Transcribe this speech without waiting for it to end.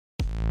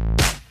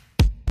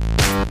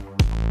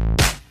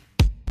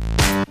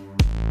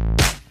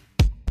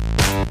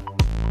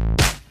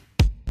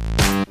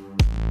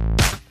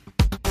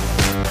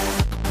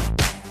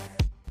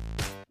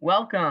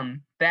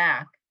Welcome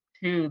back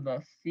to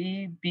the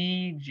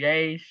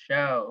CBJ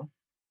Show.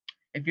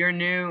 If you're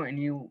new and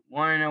you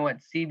want to know what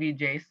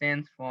CBJ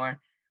stands for,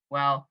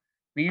 well,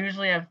 we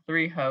usually have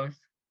three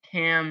hosts: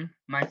 Cam,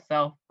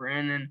 myself,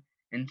 Brandon,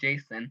 and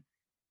Jason.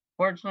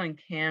 Fortunately,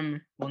 Cam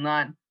will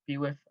not be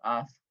with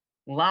us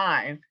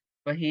live,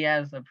 but he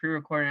has a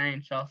pre-recorded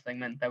NHL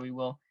segment that we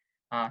will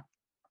uh,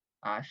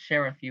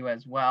 share with you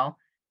as well.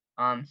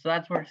 So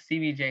that's what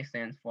CBJ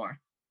stands for.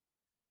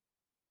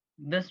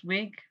 This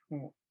week,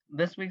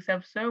 this week's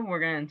episode,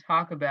 we're going to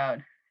talk about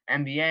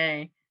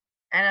NBA,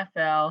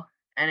 NFL,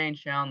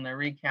 NHL, and the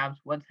recaps,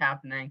 what's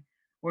happening.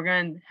 We're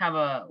going to have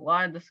a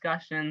lot of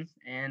discussions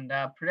and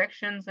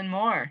predictions and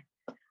more,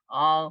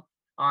 all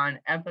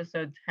on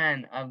episode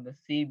 10 of the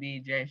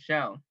CBJ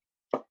Show.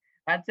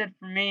 That's it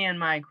for me and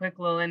my quick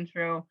little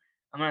intro.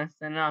 I'm going to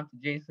send it off to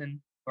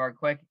Jason for a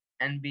quick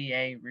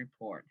NBA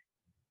report.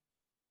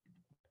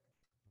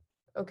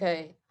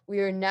 Okay, we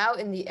are now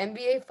in the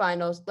NBA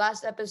Finals.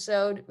 Last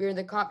episode, we were in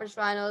the conference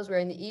finals. We're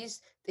in the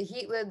East. The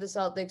Heat led the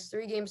Celtics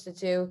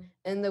 3-2.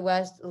 In the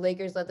West, the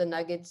Lakers led the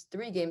Nuggets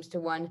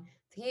 3-1.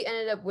 The Heat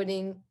ended up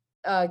winning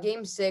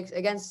Game 6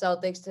 against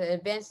Celtics to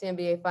advance the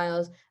NBA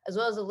Finals, as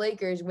well as the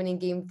Lakers winning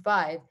Game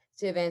 5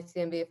 to advance the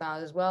NBA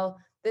Finals as well.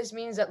 This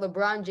means that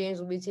LeBron James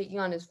will be taking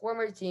on his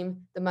former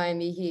team, the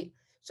Miami Heat.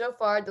 So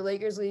far, the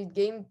Lakers lead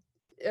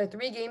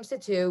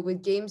 3-2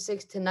 with Game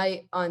 6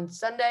 tonight on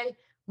Sunday.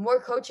 More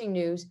coaching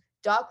news.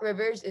 Doc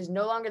Rivers is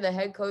no longer the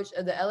head coach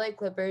of the LA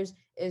Clippers,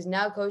 is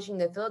now coaching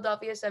the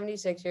Philadelphia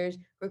 76ers,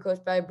 who were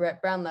coached by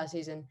Brett Brown last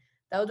season.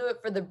 That'll do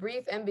it for the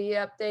brief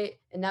NBA update,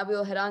 and now we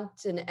will head on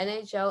to an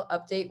NHL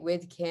update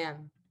with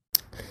Cam.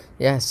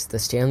 Yes, the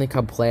Stanley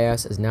Cup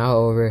playoffs is now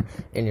over,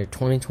 and your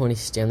 2020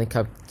 Stanley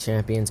Cup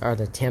champions are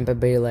the Tampa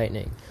Bay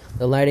Lightning.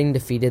 The Lightning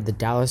defeated the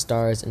Dallas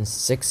Stars in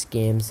 6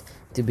 games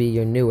to be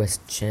your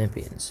newest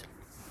champions.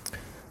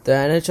 The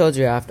NHL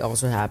draft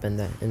also happened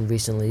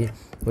recently,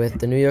 with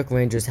the New York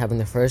Rangers having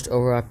the first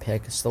overall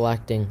pick,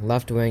 selecting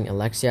left wing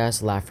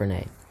Alexias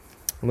Lafreniere.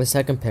 In the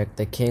second pick,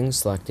 the Kings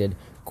selected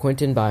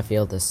Quinton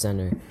Byfield as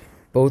center.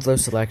 Both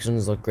those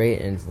selections look great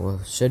and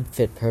should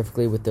fit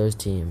perfectly with those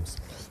teams.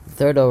 The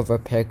third overall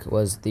pick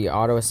was the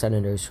Ottawa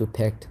Senators, who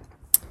picked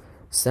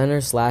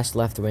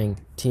center/left wing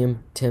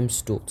Tim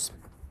Stützle.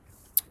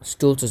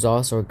 Stützle is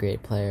also a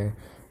great player,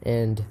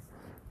 and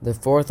the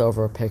fourth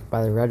overall pick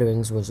by the Red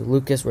Wings was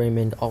Lucas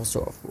Raymond,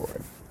 also a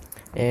forward.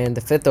 And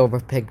the fifth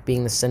overall pick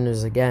being the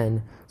Senators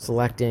again,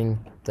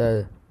 selecting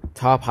the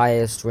top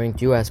highest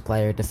ranked U.S.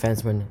 player,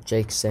 defenseman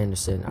Jake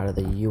Sanderson, out of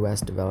the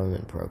U.S.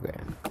 Development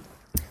Program.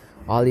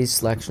 All these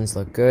selections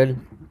look good,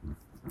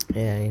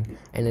 and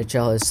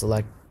NHL has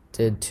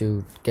selected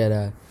to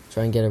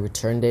try and get a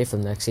return date for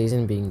the next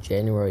season, being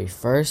January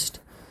 1st.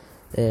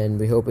 And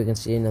we hope we can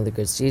see another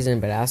good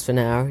season. But as for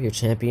now, your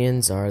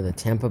champions are the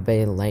Tampa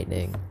Bay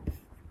Lightning.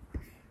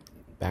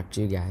 Back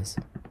to you guys.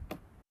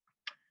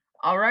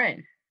 All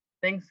right.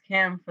 Thanks,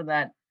 Cam, for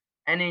that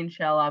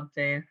NHL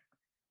update.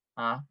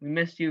 We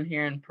missed you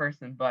here in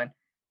person, but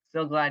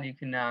still glad you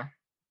can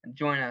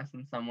join us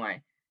in some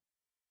way.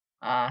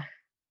 My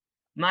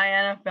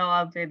NFL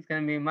update is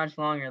going to be much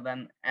longer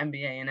than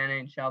NBA and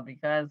NHL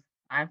because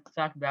I have to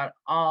talk about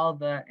all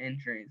the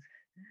injuries.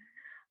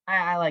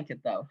 I like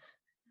it though.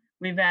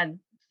 We've had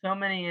so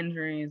many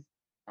injuries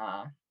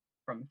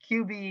from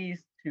QBs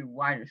to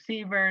wide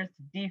receivers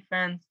to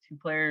defense to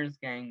players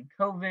getting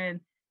COVID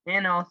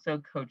and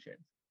also coaches.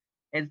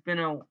 It's been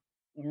a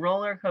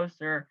roller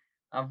coaster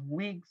of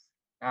weeks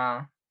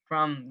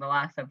from the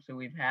last episode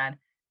we've had.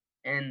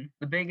 And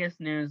the biggest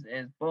news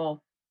is both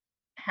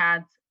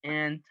Pats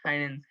and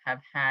Titans have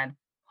had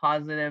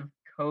positive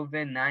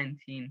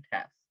COVID-19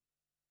 tests.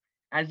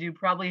 As you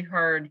probably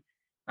heard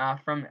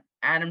from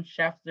Adam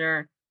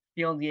Schefter,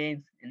 Field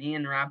Yates, and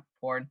Ian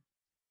Rappaport,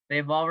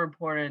 they've all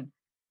reported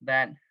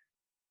that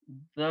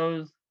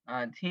those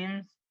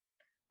teams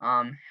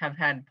have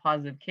had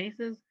positive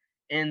cases,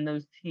 and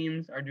those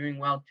teams are doing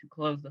well to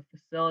close the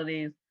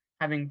facilities,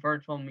 having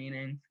virtual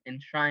meetings,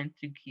 and trying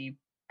to keep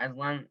as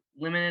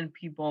limited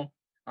people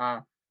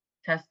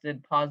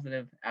tested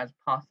positive as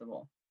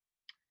possible.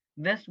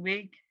 This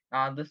week,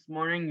 this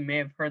morning, you may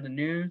have heard the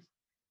news.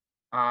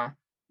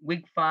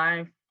 Week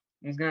 5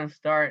 is going to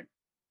started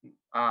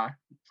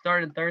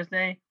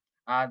Thursday.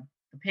 The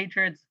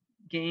Patriots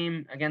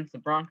game against the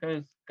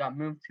Broncos got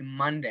moved to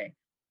Monday,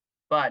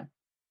 but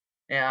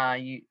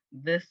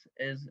this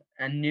is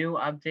a new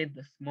update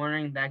this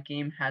morning. That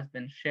game has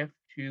been shifted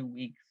to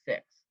week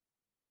 6.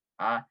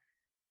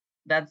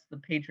 That's the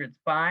Patriots'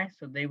 bye,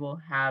 so they will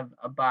have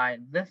a bye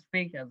this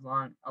week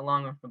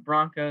along with the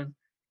Broncos,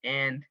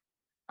 and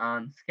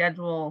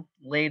schedule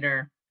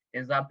later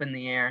is up in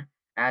the air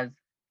as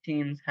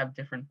teams have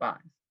different byes.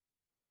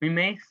 We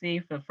may see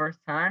for the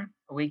first time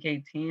a week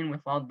 18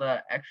 with all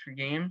the extra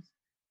games,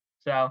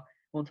 so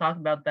we'll talk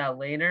about that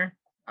later,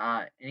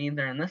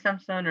 either in this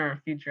episode or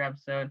a future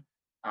episode,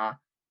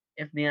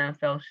 if the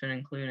NFL should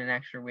include an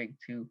extra week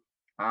to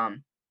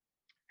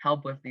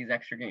help with these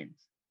extra games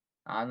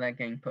that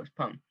getting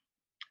postponed.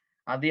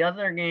 The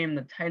other game,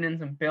 the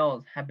Titans and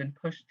Bills, have been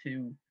pushed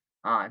to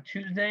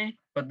Tuesday,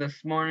 but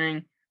this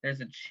morning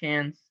there's a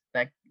chance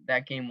that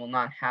that game will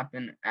not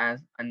happen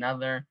as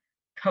another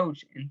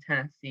coach in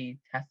Tennessee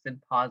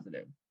tested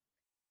positive.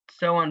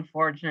 So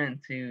unfortunate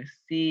to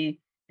see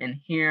and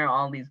hear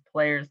all these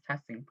players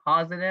testing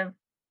positive,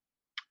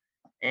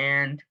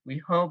 and we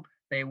hope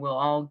they will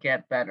all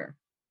get better.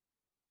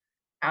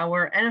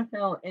 Our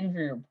NFL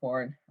injury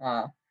report,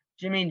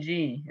 Jimmy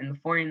G and the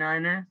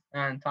 49ers,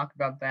 and talk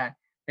about that.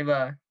 They have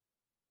a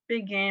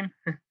big game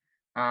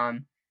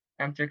um,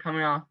 after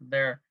coming off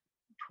their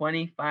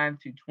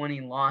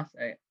 25-20 loss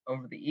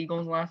over the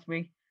Eagles last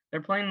week.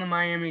 They're playing the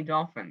Miami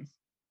Dolphins.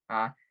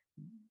 Uh,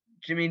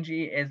 Jimmy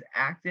G is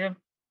active,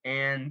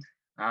 and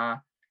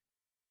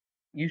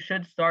you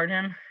should start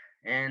him.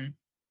 And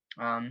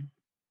um,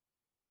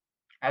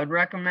 I would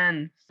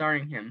recommend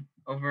starting him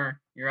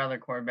over your other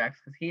quarterbacks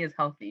because he is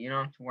healthy. You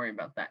don't have to worry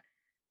about that.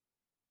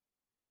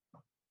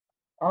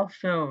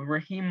 Also,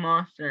 Raheem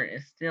Mostert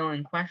is still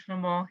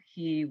questionable.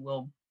 He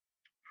will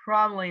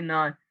probably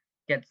not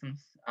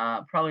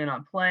probably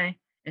not play.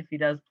 If he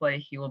does play,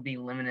 he will be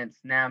limited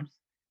snaps.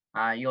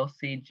 You'll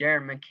see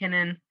Jarrett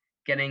McKinnon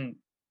getting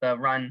the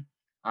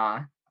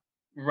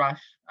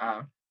rush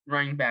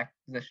running back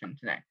position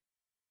today.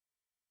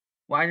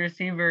 Wide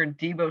receiver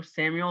Deebo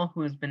Samuel,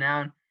 who has been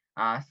out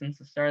since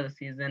the start of the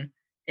season,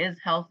 is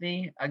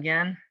healthy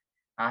again.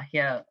 He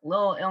had a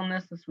little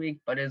illness this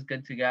week, but is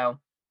good to go.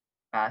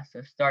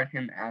 So start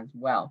him as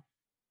well.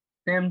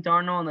 Sam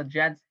Darnold and the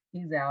Jets,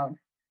 he's out.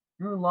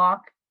 Drew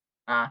Lock,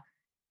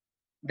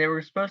 they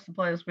were supposed to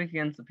play this week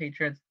against the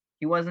Patriots.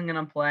 He wasn't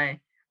going to play.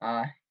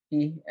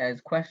 He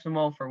is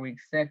questionable for week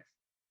 6.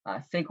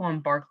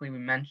 Saquon Barkley, we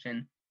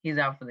mentioned, he's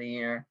out for the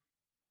year.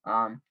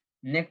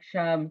 Nick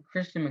Chubb,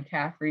 Christian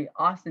McCaffrey,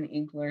 Austin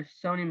Eckler,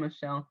 Sony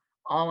Michel,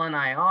 all on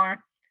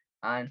IR.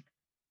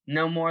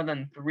 No more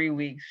than 3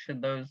 weeks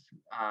should those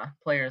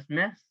players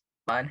miss,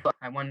 but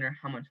I wonder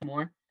how much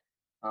more.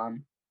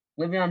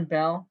 Le'Veon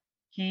Bell,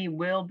 he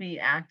will be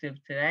active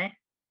today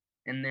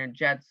in their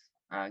Jets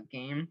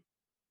game,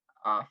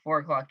 4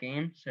 o'clock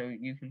game, so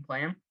you can play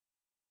him.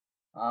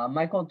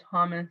 Michael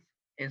Thomas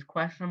is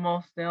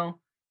questionable still.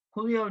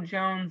 Julio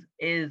Jones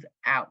is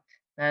out.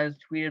 That is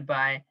tweeted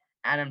by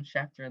Adam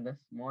Schefter this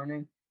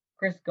morning.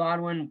 Chris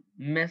Godwin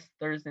missed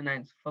Thursday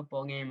night's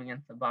football game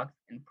against the Bucs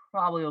and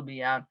probably will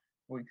be out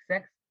for week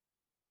 6.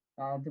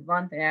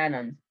 Devontae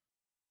Adams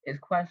is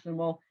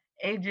questionable.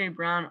 AJ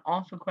Brown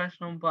also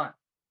questionable,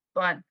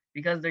 but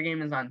because their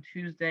game is on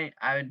Tuesday,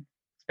 I would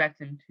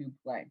expect him to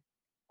play.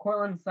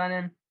 Cortland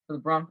Sutton for the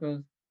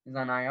Broncos is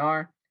on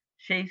IR.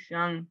 Chase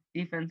Young,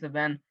 defensive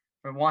end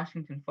for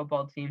Washington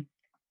football team,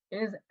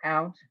 is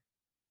out.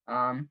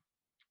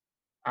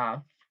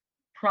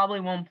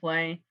 Probably won't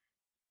play,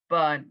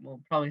 but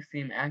we'll probably see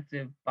him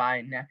active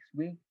by next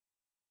week.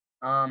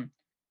 And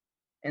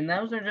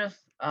those are just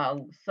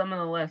some of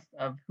the list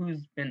of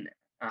who's been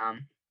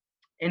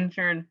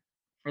injured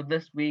for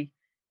this week.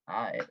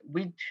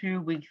 Week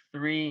 2, week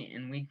 3,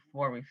 and week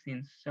 4, we've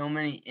seen so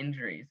many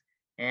injuries.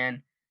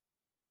 And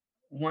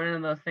one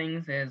of the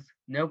things is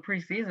no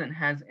preseason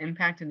has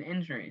impacted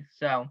injuries.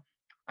 So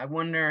I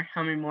wonder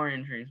how many more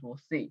injuries we'll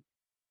see.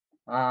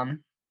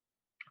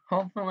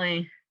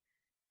 Hopefully,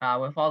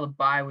 with all the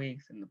bye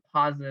weeks and the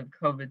positive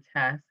COVID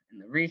tests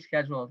and the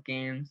reschedule of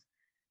games,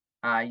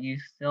 you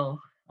still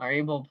are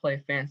able to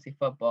play fantasy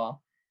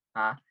football.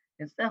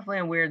 It's definitely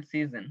a weird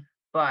season,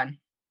 but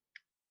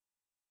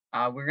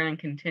we're going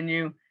to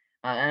continue.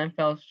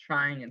 NFL is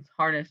trying its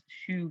hardest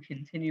to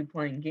continue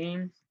playing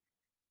games.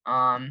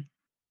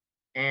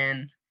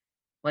 And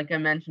like I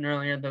mentioned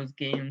earlier, those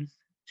games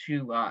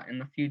in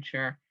the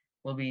future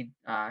will be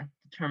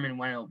determined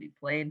when it will be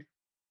played.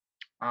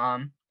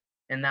 And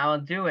that will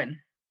do it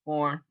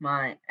for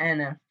my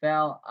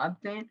NFL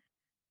update.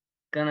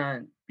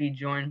 Gonna be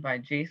joined by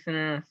Jason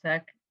in a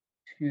sec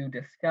to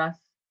discuss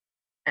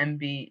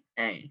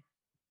NBA.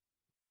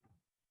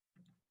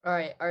 All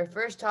right, our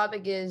first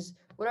topic is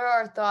what are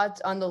our thoughts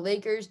on the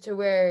Lakers to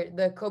wear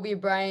the Kobe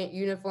Bryant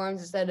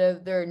uniforms instead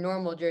of their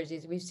normal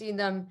jerseys? We've seen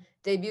them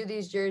debut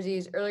these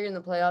jerseys earlier in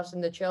the playoffs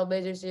in the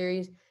Trailblazer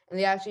series, and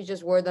they actually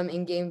just wore them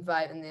in Game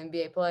 5 in the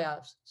NBA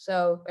playoffs.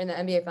 So, in the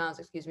NBA Finals,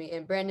 excuse me.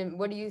 And Brandon,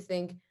 what do you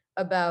think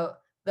about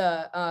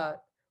the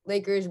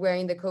Lakers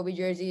wearing the Kobe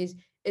jerseys?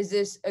 Is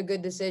this a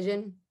good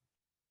decision?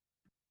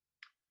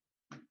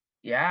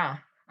 Yeah,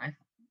 I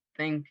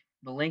think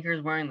the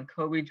Lakers wearing the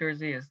Kobe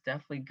jersey is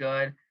definitely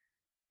good.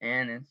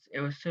 And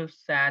it was so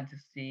sad to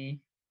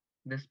see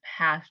this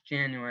past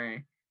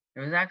January. It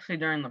was actually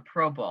during the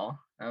Pro Bowl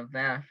of the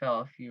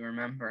NFL, if you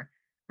remember.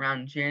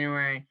 Around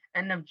January,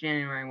 end of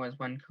January was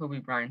when Kobe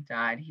Bryant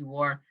died. He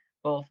wore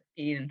both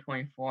 8 and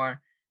 24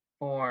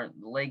 for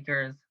the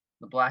Lakers,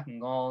 the black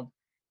and gold.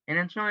 And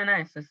it's really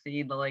nice to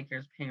see the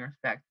Lakers paying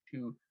respect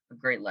to a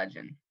great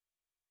legend.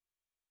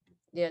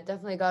 Yeah,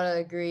 definitely gotta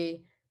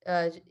agree.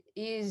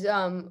 He's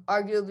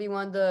arguably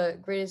one of the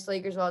greatest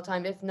Lakers of all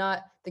time, if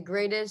not the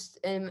greatest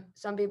in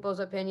some people's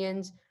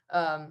opinions.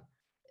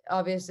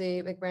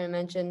 Obviously, like Brandon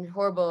mentioned,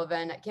 horrible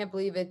event. I can't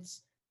believe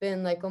it's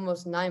been like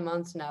almost 9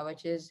 months now,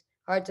 which is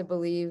hard to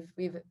believe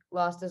we've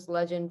lost this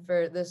legend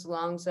for this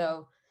long.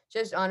 So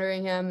just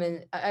honoring him,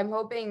 and I'm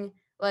hoping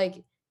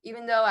like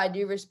even though I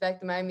do respect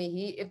the Miami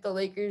Heat, if the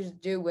Lakers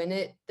do win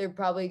it, they're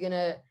probably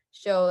gonna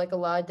show like a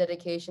lot of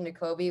dedication to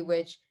Kobe,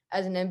 which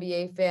as an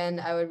NBA fan,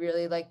 I would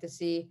really like to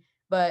see.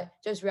 But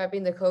just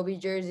repping the Kobe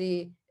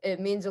jersey, it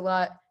means a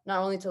lot,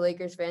 not only to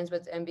Lakers fans,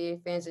 but to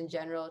NBA fans in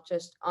general,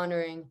 just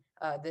honoring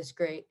this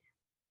great.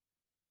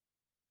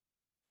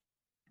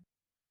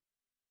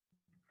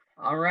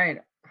 All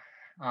right.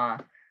 Uh,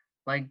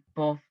 like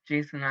both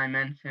Jason and I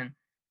mentioned,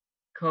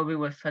 Kobe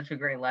was such a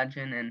great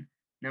legend, and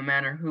no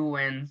matter who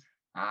wins,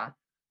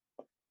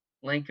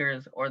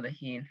 Lakers or the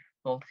Heat,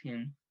 both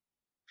teams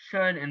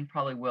should and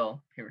probably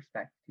will pay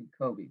respect to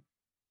Kobe.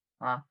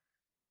 Uh,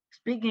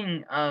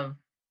 Speaking of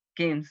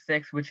Game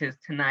 6, which is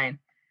tonight,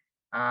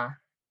 uh,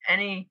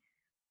 any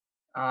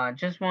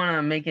just want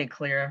to make it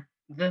clear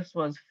this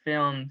was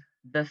filmed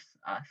this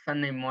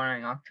Sunday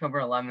morning, October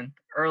 11th,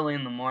 early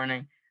in the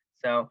morning.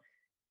 So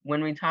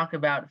when we talk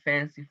about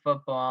fantasy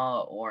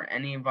football or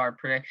any of our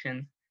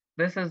predictions,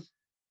 this is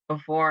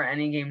before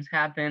any games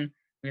happen.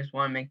 We just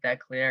want to make that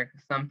clear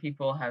because some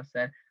people have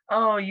said,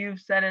 oh, you've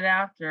said it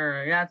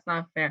after. That's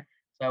not fair.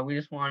 So we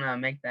just want to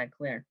make that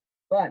clear.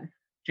 But,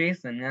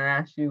 Jason, I'm going to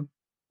ask you,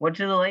 what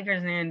do the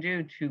Lakers need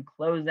to do to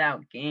close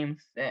out Game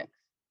 6?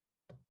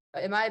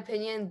 In my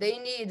opinion, they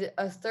need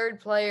a third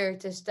player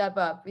to step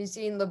up. We've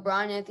seen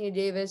LeBron Anthony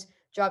Davis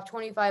drop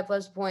 25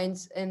 plus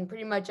points in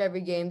pretty much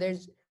every game.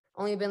 There's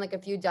only been like a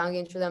few down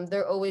games for them.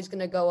 They're always going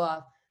to go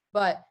off.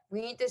 But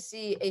we need to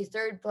see a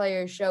third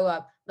player show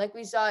up, like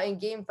we saw in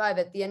game 5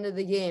 at the end of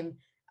the game.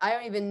 I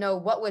don't even know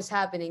what was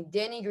happening.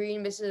 Danny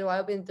Green misses a wide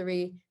open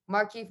three.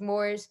 Markieff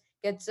Morris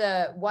gets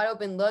a wide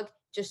open look,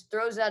 just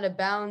throws out of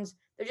bounds.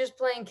 They're just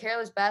playing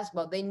careless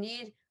basketball. They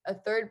need a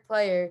third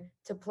player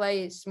to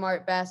play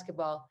smart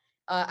basketball.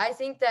 I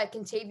think that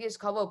Contavious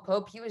Caldwell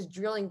Pope, he was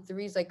drilling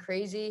threes like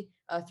crazy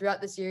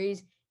throughout the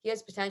series. He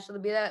has potential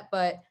to be that,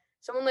 but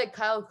someone like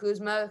Kyle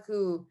Kuzma,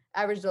 who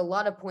averaged a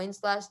lot of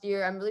points last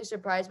year, I'm really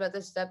surprised about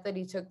the step that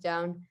he took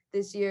down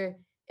this year.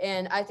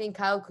 And I think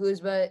Kyle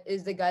Kuzma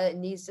is the guy that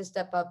needs to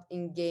step up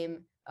in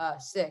game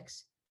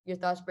 6. Your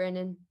thoughts,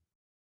 Brandon?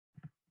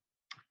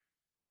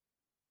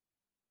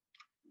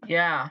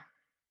 Yeah,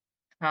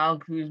 Kyle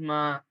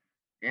Kuzma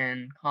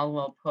and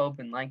Caldwell Pope,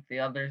 and like the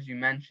others you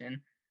mentioned,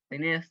 they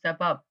need to step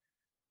up.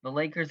 The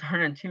Lakers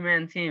aren't a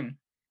two-man team.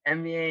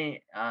 NBA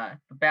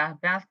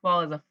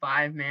basketball is a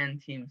five-man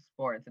team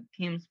sport. It's a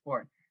team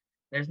sport.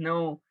 There's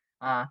no.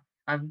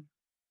 I've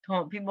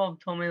told people have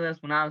told me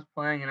this when I was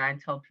playing, and I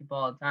tell people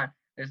all the time.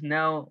 There's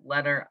no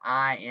letter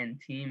I in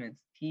team. It's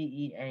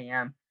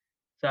TEAM.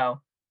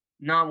 So,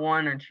 not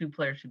one or two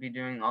players should be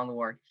doing all the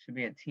work. It should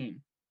be a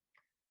team.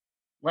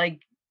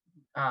 Like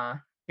uh,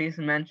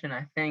 Jason mentioned,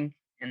 I think,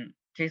 and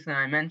Jason and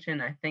I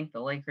mentioned, I think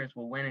the Lakers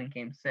will win in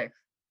Game 6.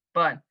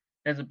 But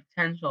there's a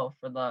potential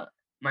for the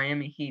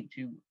Miami Heat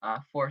to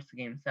force the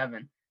Game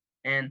 7.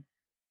 And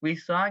we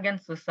saw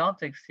against the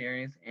Celtics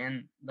series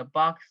and the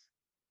Bucks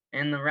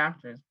and the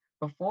Raptors,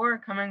 before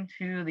coming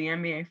to the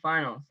NBA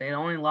Finals, they had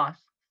only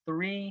lost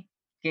 3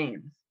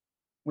 games,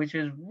 which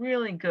is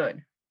really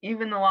good.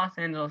 Even the Los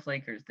Angeles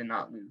Lakers did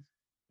not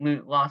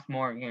lost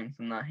more games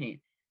than the Heat.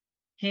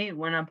 Heat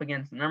went up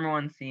against the number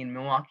 1 seed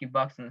Milwaukee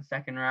Bucks in the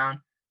second round,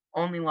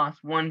 only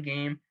lost 1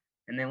 game,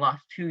 and they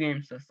lost 2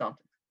 games to the Celtics.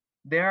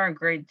 They're a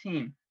great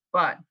team,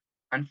 but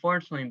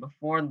unfortunately,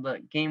 before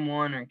the game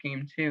 1 or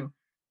game 2,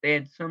 they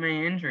had so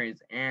many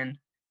injuries, and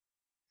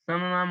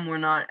some of them were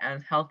not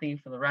as healthy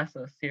for the rest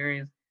of the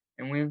series,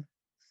 and we've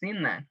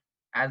seen that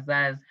as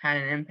that has had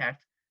an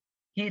impact.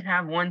 He'd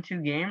have won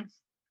 2 games,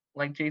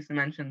 like Jason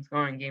mentioned,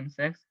 going in game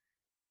 6,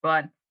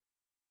 but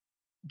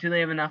do they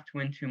have enough to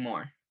win 2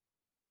 more?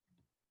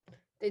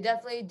 They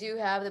definitely do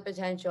have the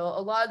potential. A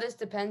lot of this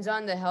depends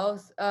on the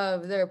health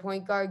of their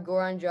point guard,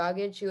 Goran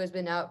Dragic, who has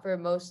been out for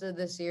most of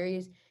the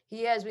series.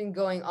 He has been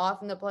going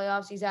off in the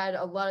playoffs. He's had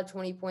a lot of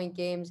 20-point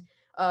games,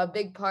 a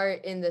big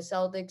part in the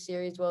Celtics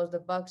series as well as the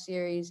Bucks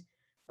series.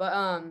 But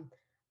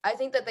I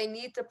think that they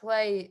need to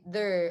play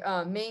their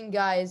main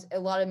guys a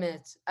lot of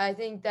minutes. I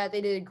think that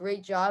they did a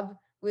great job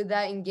with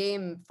that in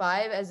game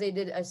 5, as they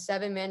did a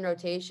 7-man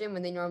rotation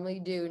when they normally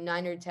do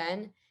 9 or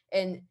 10.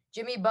 And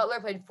Jimmy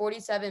Butler played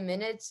 47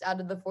 minutes out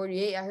of the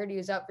 48. I heard he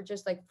was out for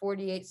just like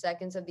 48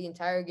 seconds of the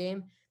entire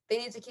game. They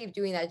need to keep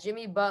doing that.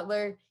 Jimmy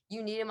Butler,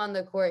 you need him on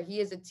the court. He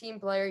is a team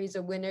player. He's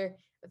a winner.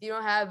 If you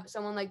don't have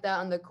someone like that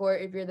on the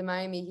court, if you're the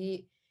Miami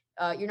Heat,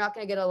 you're not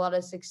going to get a lot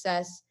of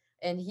success.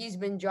 And he's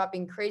been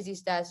dropping crazy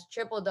stats,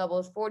 triple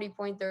doubles, 40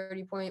 point,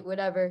 30 point,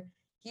 whatever.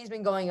 He's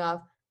been going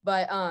off.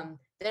 But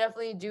they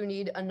definitely do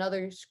need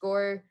another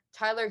scorer.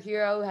 Tyler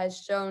Hero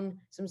has shown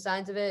some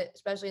signs of it,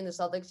 especially in the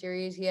Celtics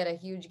series. He had a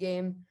huge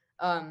game.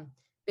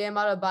 Bam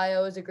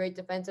Adebayo is a great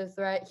defensive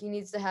threat. He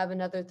needs to have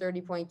another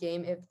 30-point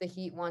game if the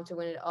Heat want to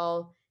win it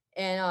all.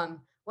 And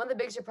one of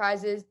the big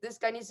surprises, this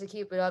guy needs to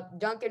keep it up.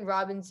 Duncan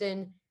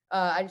Robinson,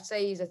 I'd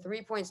say he's a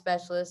 3-point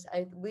specialist.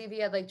 I believe he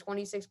had like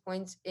 26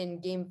 points in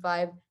game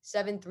 5,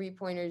 7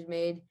 3-pointers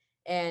made.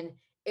 And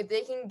if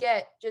they can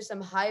get just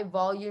some high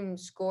volume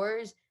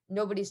scores,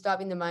 nobody's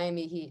stopping the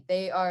Miami Heat.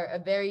 They are a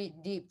very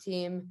deep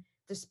team,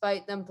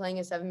 despite them playing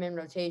a 7-man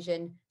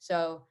rotation.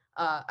 So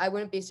I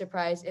wouldn't be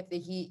surprised if the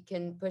Heat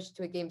can push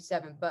to a game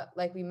 7. But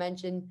like we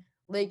mentioned,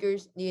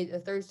 Lakers need a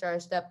third star to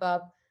step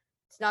up.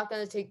 It's not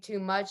going to take too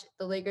much.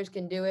 The Lakers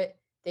can do it.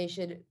 They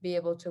should be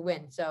able to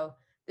win. So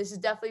this is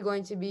definitely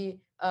going to be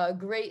a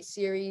great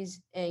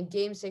series, and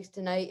Game 6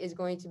 tonight is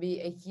going to be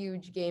a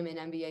huge game in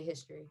NBA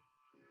history.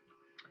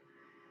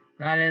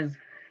 That is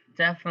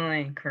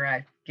definitely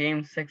correct.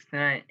 Game 6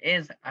 tonight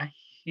is a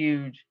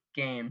huge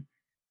game,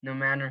 no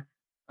matter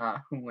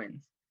who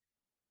wins.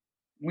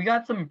 We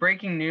got some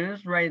breaking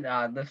news right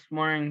this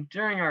morning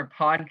during our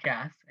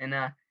podcast, and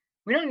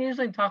we don't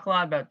usually talk a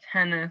lot about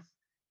tennis.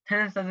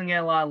 Tennis doesn't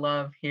get a lot of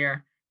love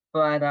here,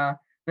 but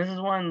this is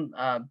one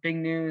big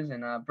news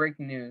and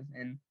breaking news.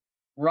 And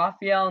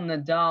Rafael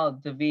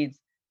Nadal defeats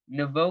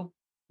Novak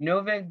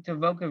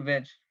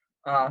Djokovic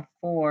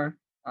for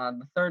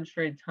the third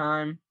straight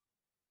time,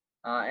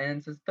 and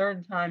it's his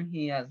third time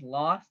he has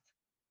lost.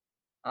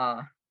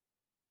 Uh,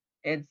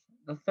 it's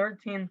the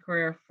 13th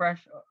career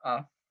French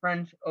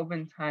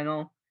Open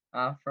title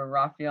for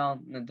Rafael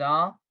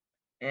Nadal,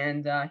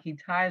 and he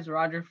ties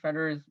Roger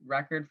Federer's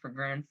record for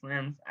Grand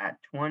Slams at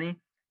 20.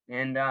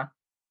 And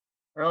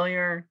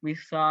earlier we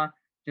saw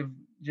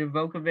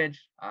Djokovic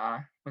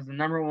was the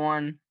number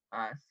one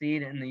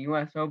seed in the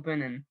U.S.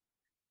 Open,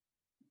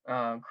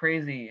 and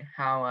crazy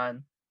how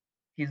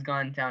he's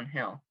gone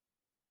downhill.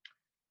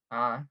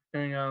 Gonna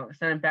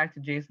send it back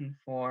to Jason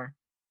for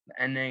the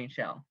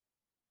NHL.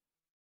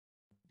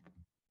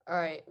 All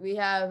right, we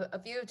have a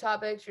few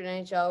topics for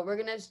NHL. We're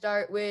going to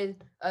start with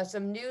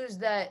some news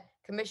that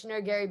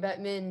Commissioner Gary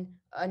Bettman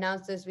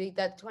announced this week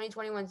that the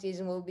 2021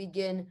 season will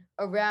begin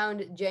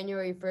around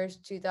January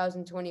 1st,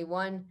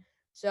 2021.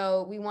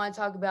 So we want to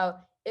talk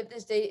about if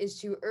this date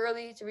is too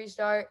early to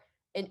restart,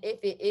 and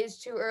if it is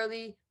too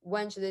early,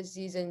 when should this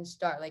season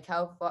start? Like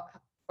how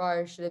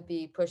far should it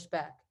be pushed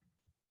back?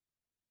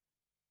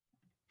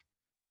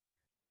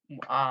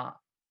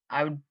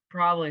 I would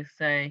probably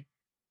say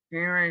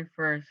January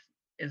 1st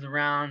is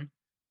around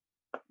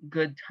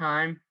good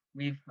time.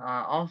 We've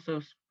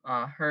also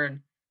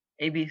heard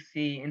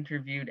ABC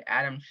interviewed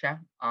Adam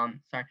Silver,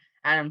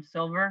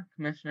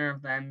 commissioner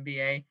of the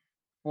NBA,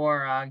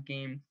 for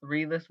Game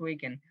 3 this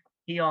week, and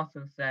he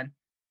also said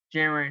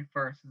January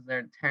 1st is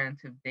their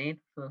tentative date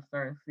for the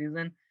start of the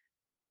season.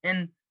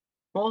 And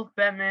both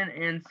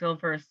Bettman and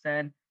Silver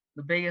said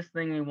the biggest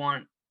thing we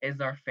want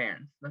is our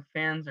fans. The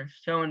fans are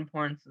so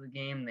important to the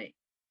game. They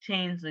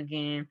change the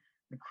game.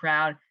 The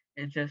crowd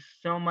is just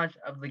so much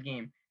of the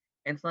game.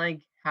 It's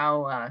like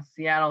how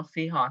Seattle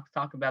Seahawks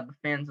talk about the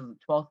fans as the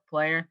 12th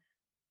player.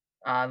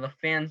 The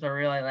fans are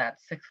really that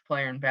 6th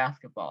player in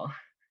basketball.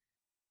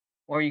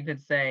 Or you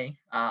could say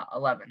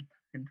 11th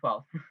and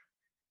 12th,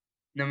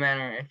 no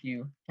matter if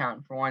you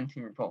count for one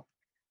team or both.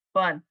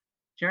 But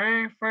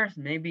January 1st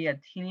may be a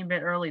teeny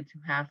bit early to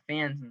have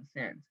fans in the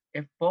stands.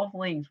 If both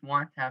leagues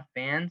want to have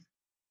fans,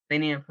 they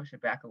need to push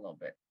it back a little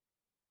bit.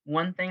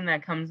 One thing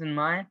that comes in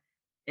mind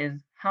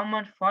is how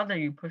much farther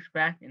you push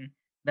back, and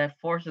that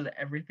forces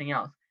everything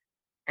else.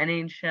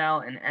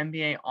 NHL and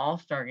NBA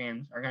All-Star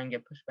games are going to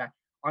get pushed back.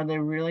 Are they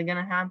really going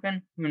to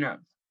happen? Who knows?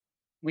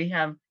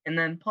 And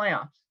then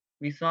playoffs.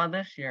 We saw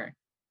this year.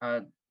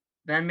 The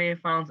NBA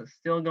Finals is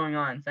still going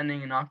on. It's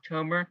ending in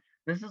October.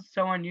 This is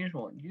so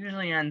unusual. It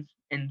usually ends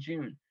in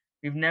June.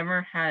 We've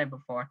never had it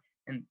before.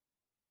 And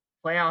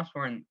playoffs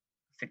were in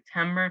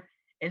September.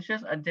 It's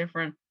just a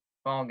different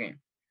ball game.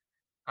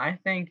 I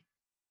think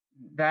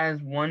that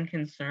is one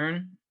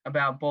concern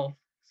about both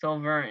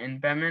Silver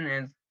and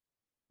Bettman is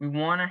we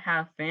want to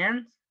have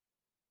fans,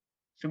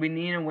 so we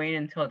need to wait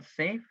until it's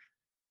safe,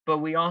 but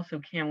we also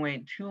can't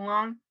wait too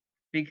long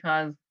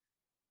because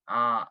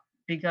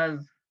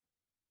because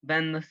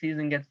then the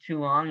season gets too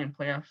long and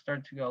playoffs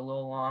start to go a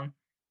little long,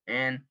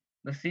 and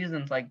the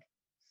season's like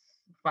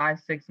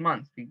 5-6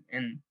 months,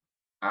 and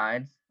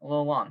it's a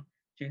little long.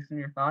 Jason,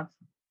 your thoughts?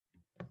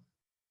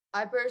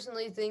 I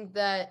personally think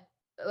that,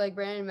 like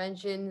Brandon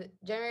mentioned,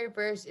 January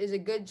 1st is a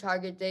good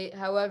target date.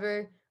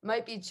 However,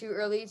 might be too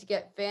early to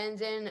get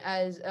fans in,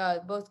 as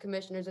both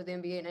commissioners of the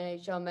NBA and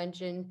NHL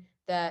mentioned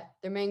that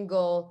their main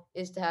goal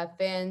is to have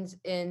fans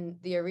in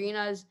the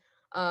arenas.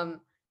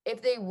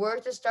 If they were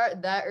to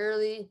start that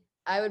early,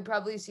 I would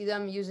probably see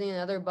them using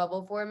another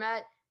bubble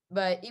format.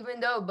 But even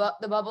though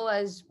the bubble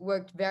has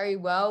worked very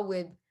well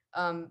with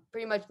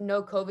pretty much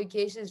no COVID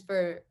cases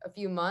for a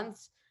few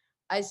months,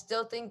 I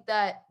still think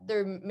that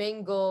their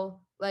main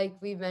goal, like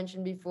we've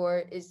mentioned before,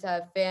 is to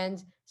have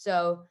fans.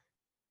 So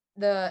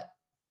the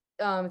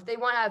if they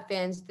want to have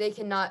fans, they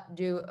cannot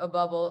do a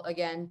bubble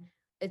again.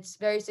 It's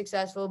very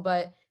successful,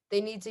 but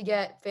they need to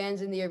get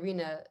fans in the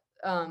arena.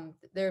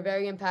 They're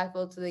very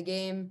impactful to the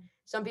game.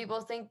 Some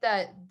people think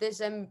that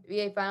this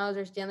NBA Finals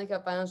or Stanley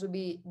Cup Finals would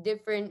be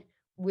different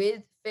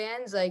with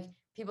fans. Like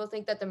people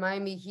think that the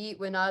Miami Heat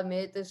would not have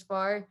made it this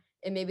far,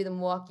 and maybe the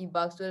Milwaukee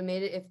Bucks would have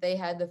made it if they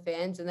had the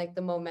fans and like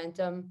the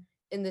momentum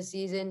in the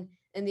season.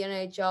 in the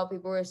NHL.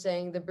 People were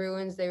saying the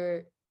Bruins,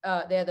 they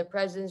had the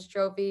President's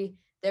Trophy.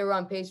 They were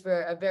on pace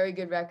for a very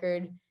good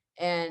record,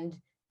 and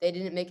they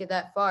didn't make it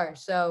that far.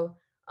 So,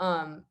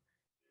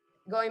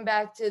 going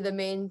back to the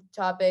main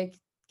topic,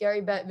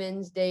 Gary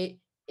Bettman's date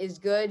is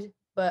good,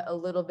 but a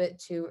little bit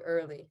too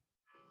early.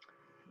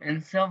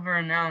 And Silver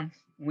announced,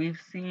 we've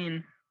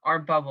seen our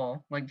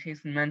bubble, like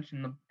Jason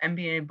mentioned, the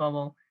NBA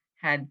bubble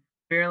had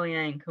barely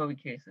any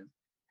COVID cases.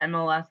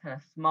 MLS had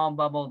a small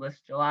bubble this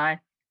July,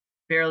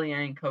 barely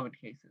any COVID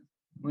cases.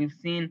 We've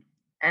seen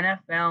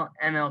NFL,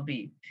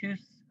 MLB, two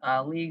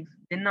leagues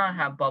did not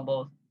have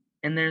bubbles,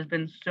 and there's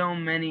been so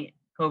many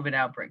COVID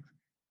outbreaks.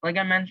 Like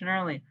I mentioned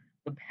earlier,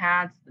 the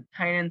Pats, the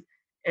Titans,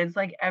 it's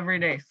like every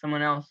day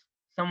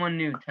someone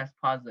new tests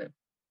positive.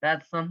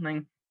 That's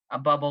something a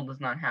bubble does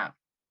not have.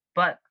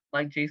 But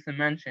like Jason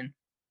mentioned,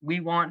 we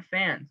want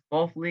fans.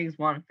 Both leagues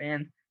want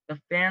fans. The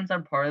fans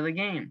are part of the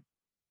game.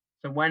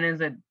 So when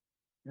is it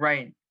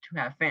right to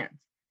have fans?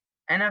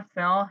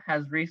 NFL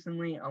has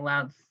recently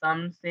allowed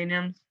some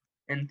stadiums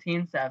and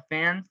teams to have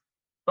fans,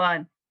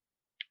 but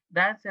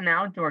that's an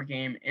outdoor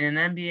game, and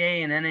an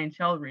NBA and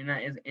NHL arena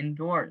is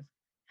indoors.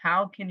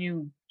 How can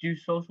you do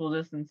social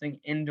distancing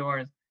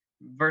indoors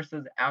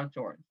versus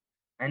outdoors?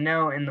 I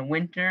know in the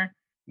winter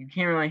you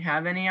can't really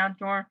have any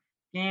outdoor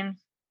games,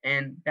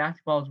 and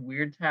basketball is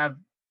weird to have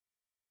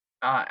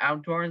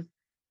outdoors,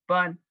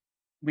 but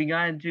we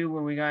gotta do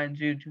what we gotta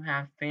do to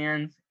have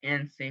fans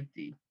and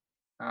safety.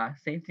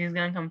 Safety is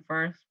gonna come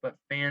first, but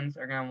fans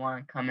are gonna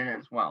want to come in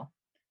as well.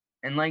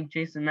 And like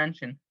Jason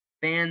mentioned,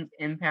 fans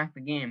impact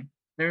the game.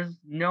 There's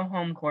no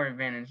home court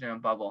advantage in a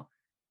bubble.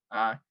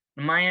 The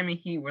Miami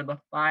Heat were the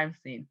 5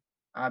 seed.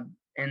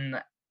 In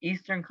the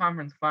Eastern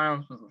Conference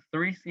Finals was a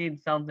 3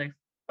 seed Celtics,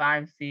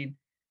 5 seed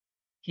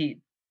Heat.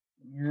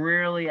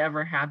 Rarely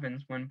ever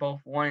happens when both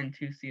 1 and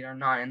 2 seed are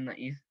not in the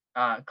East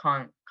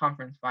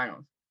Conference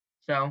Finals.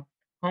 So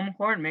home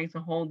court makes a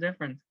whole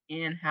difference,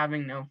 and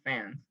having no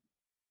fans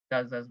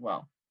does as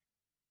well.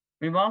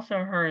 We've also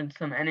heard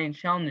some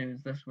NHL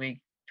news this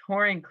week.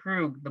 Torrey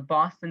Krug, the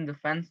Boston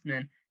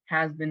defenseman,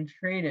 has been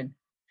traded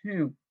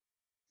to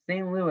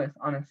St. Louis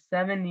on a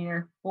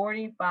 7-year,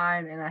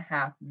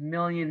 $45.5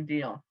 million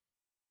deal.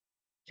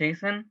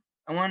 Jason,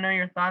 I want to know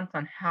your thoughts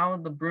on how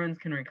the Bruins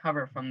can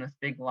recover from this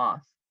big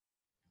loss.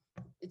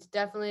 It's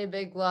definitely a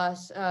big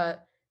loss.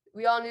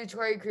 We all knew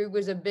Torrey Krug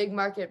was a big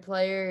market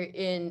player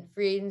in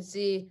free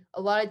agency.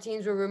 A lot of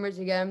teams were rumored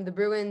to get him. The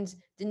Bruins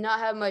did not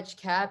have much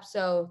cap,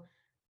 so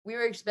we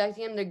were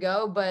expecting him to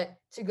go. But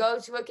to go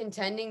to a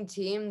contending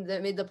team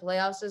that made the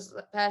playoffs this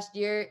past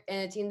year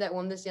and a team that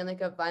won the Stanley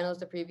Cup Finals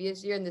the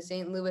previous year in the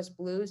St. Louis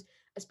Blues,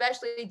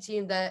 especially a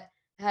team that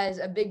has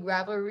a big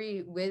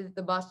rivalry with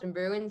the Boston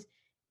Bruins,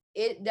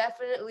 it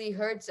definitely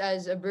hurts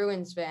as a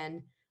Bruins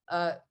fan.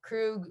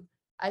 Krug,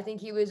 I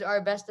think he was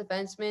our best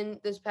defenseman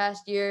this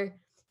past year.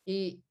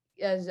 He's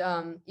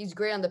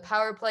great on the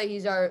power play.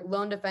 He's our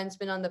lone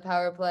defenseman on the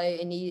power play,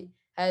 and he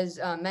has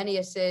many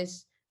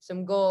assists,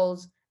 some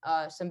goals,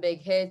 some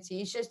big hits.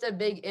 He's just a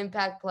big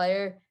impact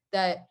player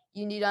that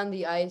you need on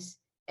the ice.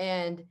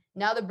 And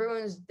now the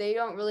Bruins, they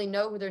don't really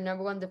know who their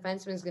number one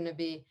defenseman is going to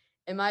be.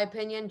 In my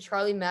opinion,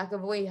 Charlie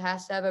McAvoy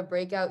has to have a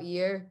breakout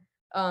year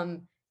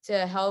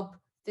to help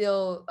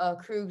fill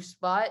Krug's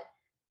spot,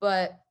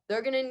 but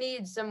they're going to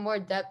need some more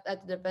depth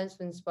at the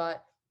defenseman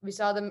spot. We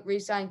saw them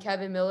re-sign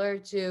Kevin Miller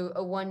to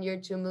a 1-year,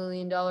 $2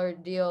 million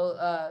deal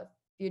a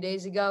few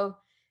days ago.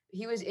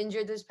 He was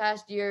injured this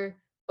past year,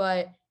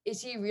 but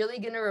is he really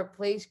going to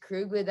replace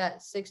Krug with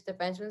that sixth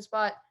defenseman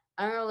spot?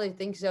 I don't really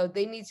think so.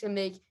 They need to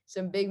make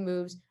some big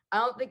moves. I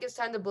don't think it's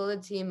time to blow the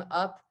team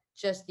up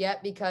just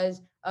yet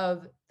because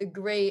of the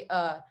great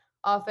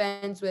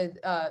offense with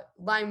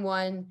line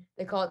one.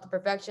 They call it the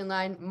perfection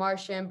line.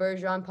 Marchand,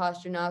 Bergeron,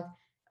 Pastrnak,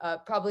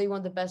 probably one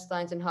of the best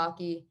lines in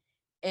hockey.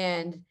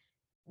 And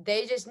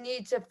they just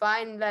need to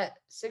find that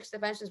sixth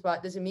defenseman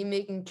spot. Does it mean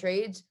making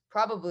trades?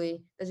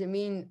 Probably. Does it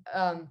mean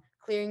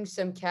clearing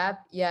some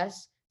cap?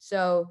 Yes.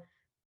 So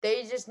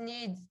they just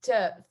need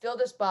to fill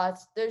the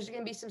spots. There's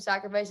going to be some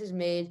sacrifices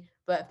made,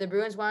 but if the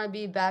Bruins want to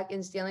be back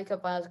in Stanley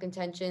Cup Finals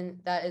contention,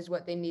 that is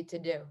what they need to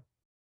do.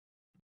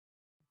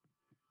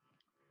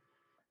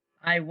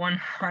 I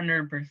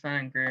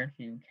 100% agree with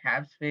you.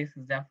 Cap space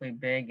is definitely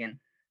big, and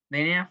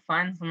they need to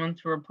find someone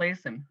to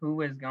replace him.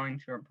 Who is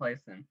going to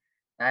replace him?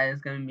 That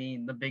is going to be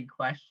the big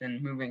question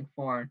moving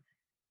forward.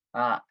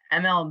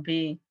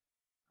 MLB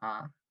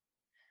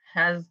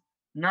has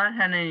not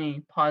had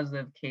any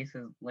positive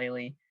cases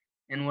lately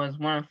and was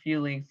one of few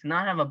leagues to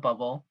not have a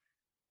bubble,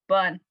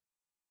 but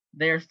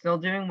they are still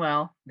doing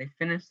well. They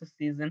finished the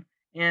season,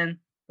 and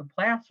the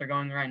playoffs are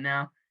going right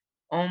now,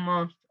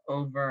 almost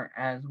over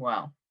as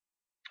well.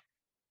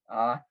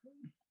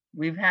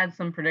 We've had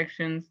some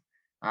predictions.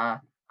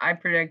 I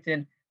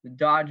predicted the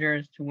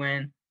Dodgers to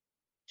win.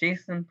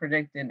 Jason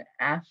predicted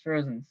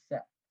Astros in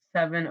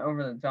 7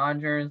 over the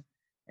Dodgers,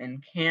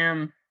 and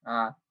Cam,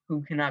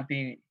 who cannot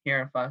be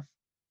here with us,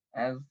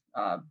 as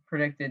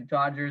predicted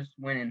Dodgers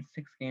win in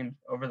 6 games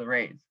over the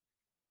Rays.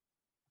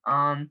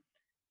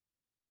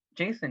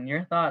 Jason,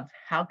 your thoughts?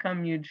 How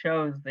come you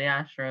chose the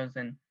Astros,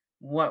 and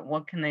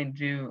what can they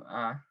do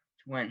to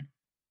win?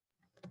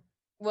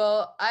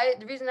 Well, I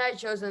the reason I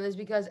chose them is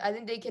because I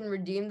think they can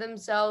redeem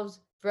themselves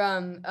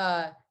from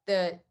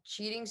the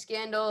cheating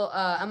scandal.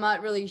 I'm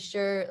not really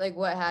sure like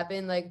what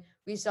happened. Like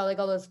we saw like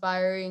all those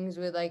firings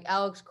with like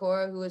Alex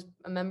Cora, who was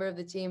a member of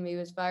the team. He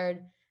was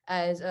fired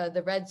as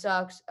the Red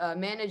Sox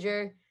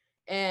manager,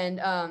 and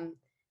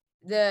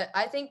the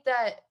I think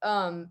that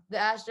the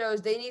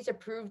Astros, they need to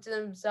prove to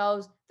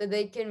themselves that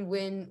they can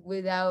win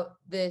without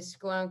this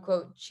quote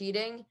unquote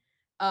cheating.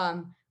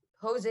 Um,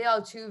 Jose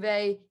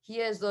Altuve, he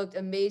has looked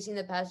amazing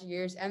the past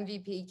years.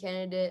 MVP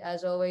candidate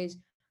as always.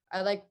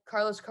 I like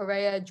Carlos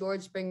Correa,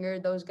 George Springer.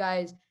 Those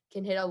guys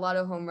can hit a lot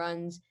of home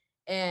runs.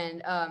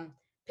 And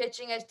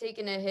pitching has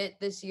taken a hit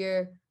this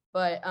year,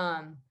 but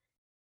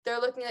they're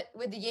looking at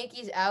with the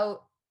Yankees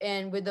out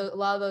and with a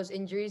lot of those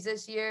injuries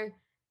this year.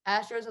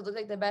 Astros have looked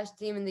like the best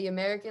team in the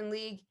American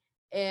League,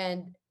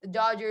 and the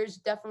Dodgers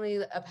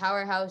definitely a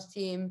powerhouse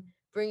team,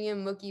 bringing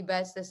in Mookie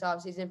Betts this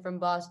offseason from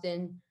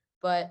Boston.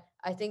 But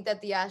I think that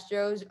the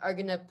Astros are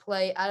going to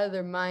play out of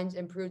their minds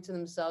and prove to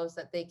themselves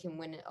that they can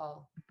win it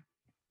all.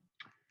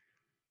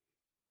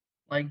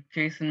 Like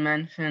Jason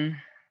mentioned,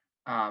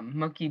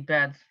 Mookie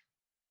Betts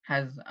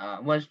has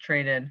was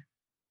traded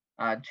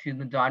to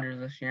the Dodgers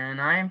this year,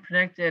 and I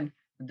predicted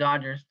the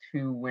Dodgers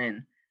to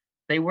win.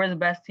 They were the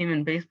best team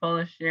in baseball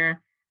this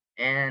year,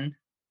 and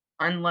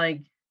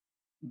unlike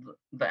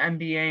the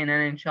NBA and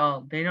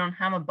NHL, they don't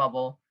have a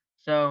bubble.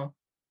 So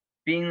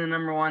being the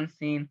number one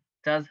seed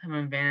does have an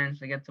advantage.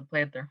 They get to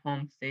play at their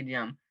home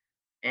stadium,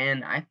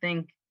 and I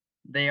think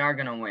they are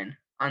going to win,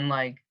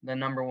 unlike the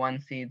number one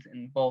seeds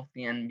in both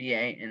the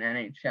NBA and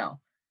NHL.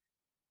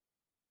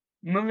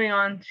 Moving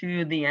on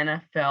to the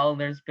NFL,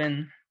 there's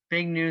been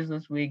big news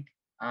this week.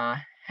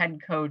 Head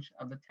coach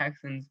of the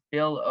Texans,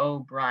 Bill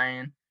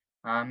O'Brien,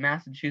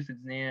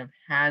 Massachusetts native,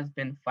 has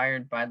been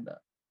fired by the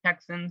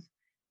Texans,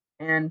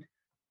 and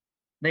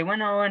they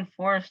went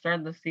 0-4 to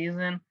start the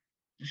season.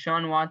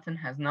 Deshaun Watson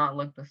has not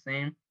looked the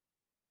same.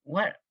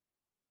 What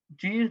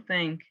do you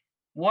think?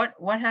 What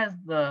has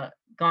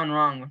gone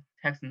wrong with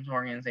the Texans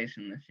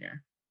organization this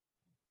year?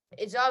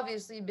 It's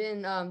obviously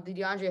been the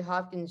DeAndre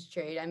Hopkins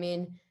trade. I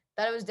mean,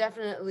 that was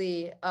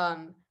definitely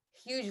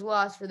huge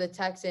loss for the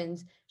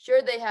Texans.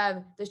 Sure, they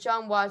have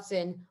Deshaun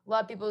Watson. A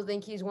lot of people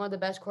think he's one of the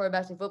best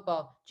quarterbacks in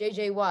football.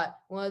 J.J. Watt,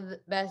 one of the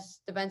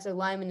best defensive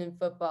linemen in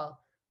football.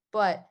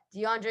 But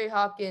DeAndre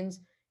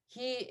Hopkins,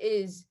 he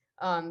is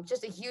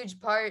just a huge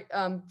part.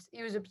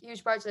 He was a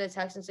huge part to the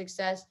Texans'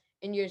 success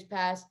in years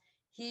past.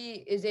 He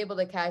is able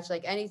to catch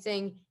like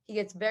anything. He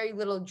gets very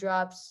little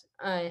drops,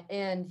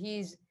 and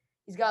he's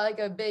got like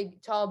a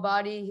big, tall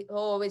body. He'll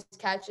always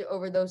catch it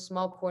over those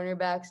small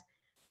cornerbacks.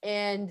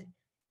 And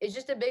it's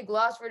just a big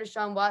loss for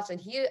Deshaun Watson.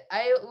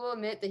 I will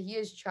admit that he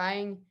is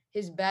trying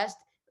his best.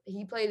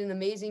 He played an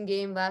amazing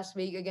game last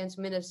week against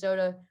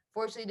Minnesota.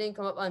 Fortunately, didn't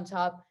come up on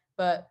top,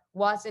 but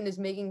Watson is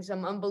making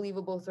some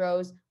unbelievable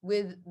throws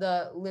with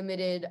the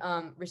limited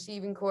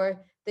receiving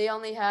core. They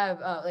only have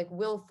like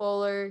Will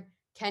Fuller,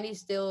 Kenny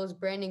Stills,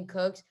 Brandon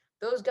Cooks.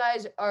 Those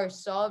guys are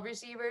solid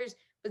receivers,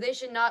 but they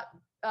should not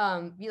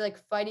be like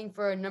fighting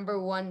for a number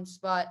one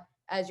spot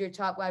as your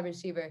top wide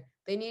receiver.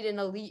 They need an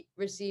elite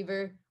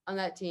receiver on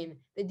that team.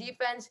 The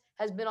defense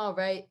has been all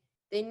right.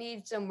 They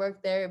need some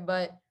work there,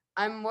 but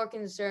I'm more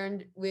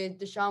concerned with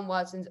Deshaun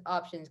Watson's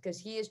options because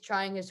he is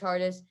trying his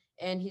hardest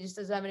and he just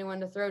doesn't have anyone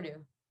to throw to.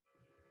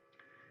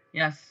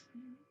 Yes,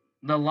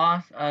 the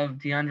loss of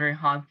DeAndre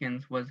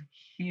Hopkins was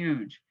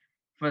huge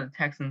for the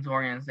Texans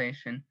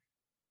organization.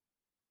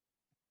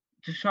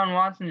 Deshaun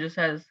Watson just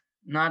has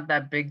not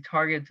that big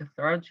target to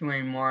throw to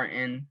anymore,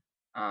 and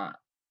uh,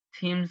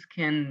 teams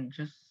can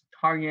just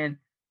target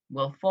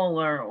Will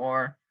Fuller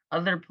or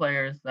other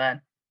players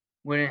that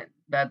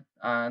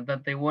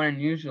they wouldn't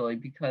usually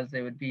because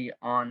they would be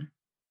on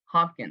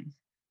Hopkins.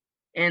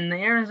 And the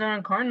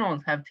Arizona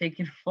Cardinals have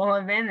taken full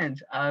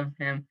advantage of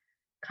him.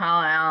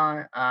 Kyle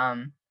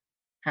Allen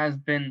has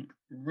been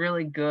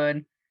really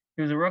good.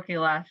 He was a rookie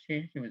last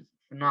year. He was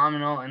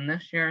phenomenal, and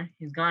this year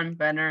he's gotten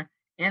better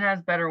and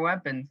has better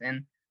weapons.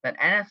 And that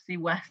NFC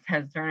West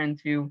has turned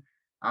into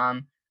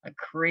a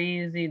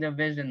crazy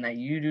division that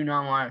you do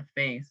not want to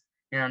face.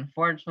 And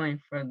unfortunately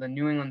for the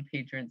New England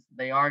Patriots,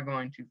 they are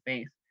going to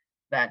face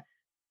that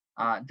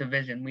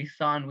division. We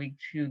saw in week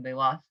 2 they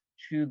lost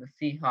to the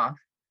Seahawks.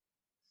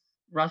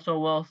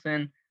 Russell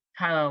Wilson,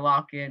 Tyler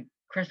Lockett,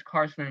 Chris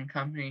Carson and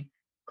company,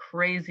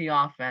 crazy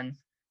offense.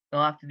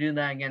 They'll have to do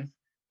that against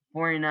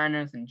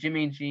 49ers and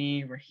Jimmy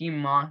G,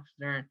 Raheem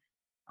Mostert,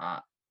 uh,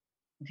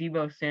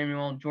 Debo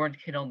Samuel,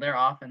 George Kittle. Their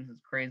offense is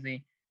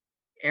crazy.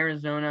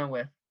 Arizona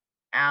with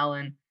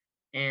Allen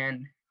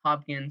and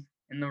Hopkins,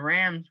 and the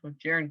Rams with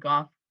Jared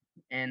Goff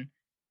and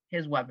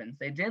his weapons.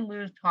 They did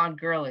lose Todd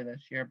Gurley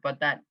this year, but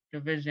that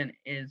division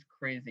is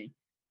crazy.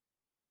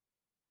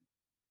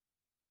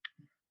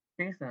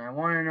 Jason, I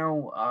want to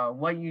know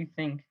what you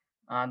think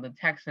the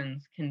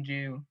Texans can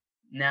do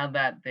now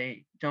that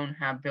they don't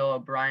have Bill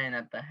O'Brien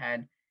at the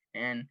head,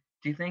 and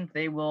do you think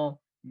they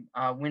will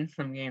win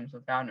some games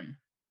without him.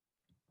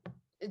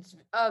 It's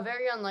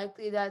very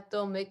unlikely that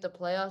they'll make the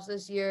playoffs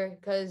this year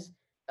because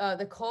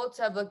the Colts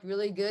have looked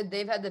really good.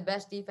 They've had the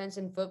best defense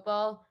in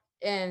football,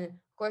 and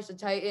of course the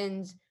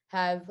Titans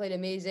have played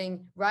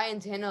amazing. Ryan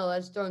Tannehill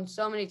has thrown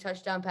so many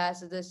touchdown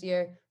passes this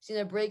year. Seen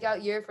a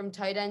breakout year from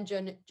tight end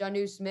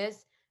Jonnu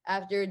Smith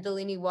after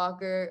Delaney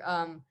Walker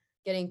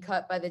getting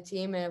cut by the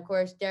team, and of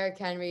course Derrick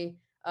Henry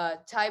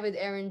tied with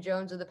Aaron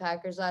Jones of the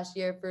Packers last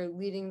year for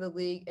leading the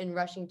league in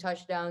rushing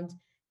touchdowns.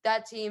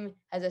 That team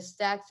has a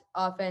stacked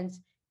offense.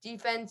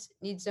 Defense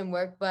needs some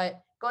work,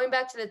 but going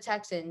back to the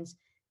Texans,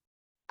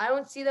 I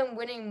don't see them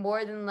winning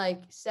more than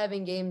like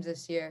 7 games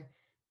this year.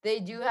 They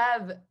do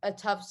have a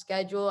tough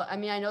schedule. I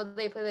mean, I know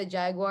they play the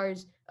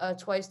Jaguars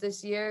twice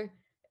this year,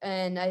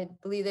 and I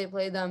believe they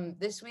play them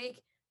this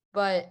week.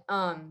 But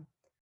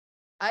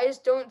I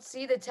just don't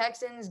see the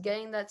Texans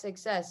getting that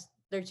success.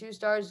 Their 2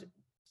 stars,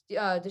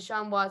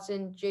 Deshaun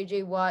Watson,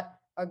 J.J. Watt,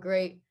 are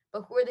great.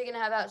 But who are they going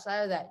to have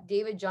outside of that?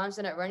 David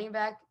Johnson at running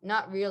back?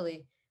 Not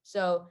really.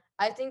 So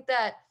I think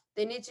that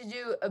they need to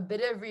do a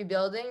bit of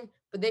rebuilding,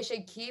 but they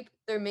should keep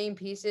their main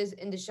pieces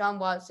in Deshaun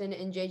Watson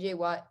and J.J.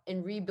 Watt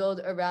and rebuild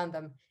around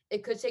them.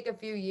 It could take a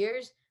few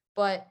years,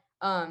 but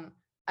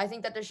I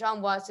think that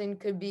Deshaun Watson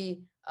could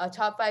be a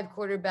top 5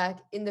 quarterback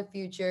in the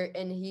future,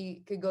 and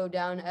he could go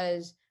down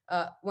as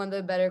one of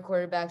the better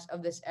quarterbacks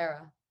of this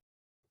era.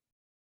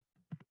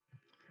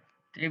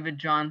 David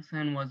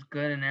Johnson was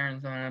good in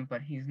Arizona,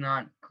 but he's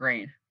not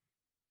great.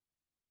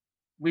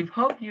 We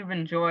hope you've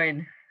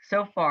enjoyed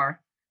so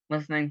far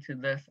listening to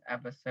this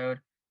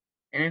episode.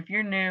 And if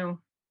you're new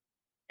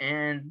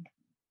and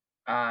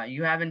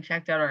you haven't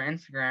checked out our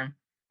Instagram,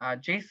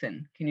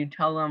 Jason, can you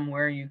tell them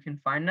where you can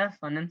find us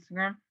on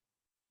Instagram?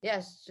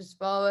 Yes, just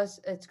follow us.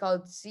 It's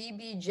called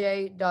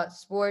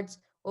cbj.sports.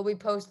 We'll be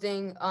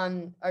posting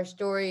on our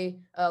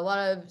story a lot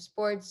of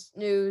sports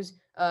news,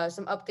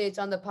 some updates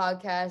on the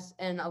podcast,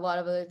 and a lot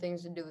of other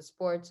things to do with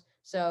sports.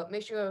 So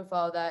make sure to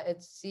follow that.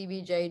 It's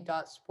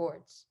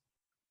cbj.sports.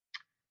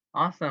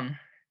 Awesome.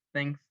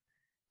 Thanks,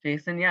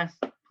 Jason. Yes,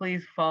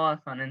 please follow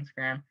us on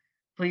Instagram.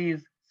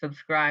 Please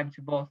subscribe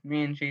to both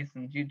me and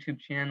Jason's YouTube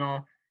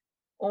channel,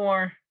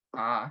 or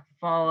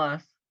follow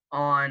us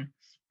on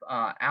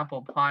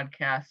Apple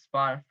Podcasts,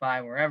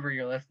 Spotify, wherever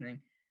you're listening.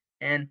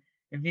 And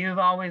if you've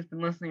always been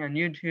listening on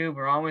YouTube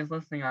or always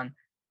listening on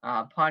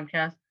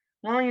podcasts,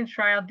 why don't you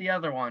try out the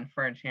other one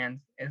for a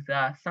chance? It's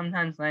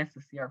sometimes nice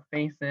to see our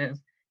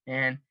faces,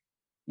 and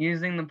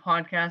using the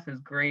podcast is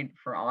great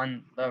for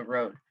on the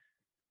road.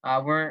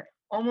 We're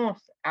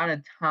almost out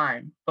of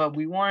time, but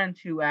we wanted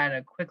to add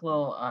a quick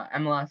little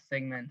MLS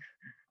segment,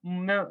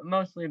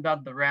 mostly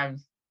about the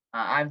Revs.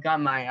 I've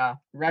got my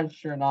Revs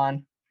shirt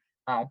on.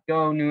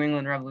 Go New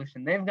England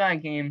Revolution. They've got a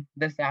game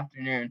this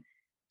afternoon,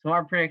 so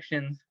our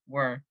predictions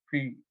were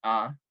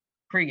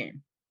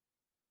pre-game.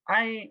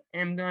 I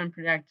am going to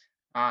predict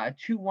a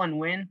 2-1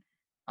 win.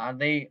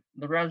 The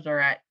Revs are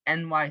at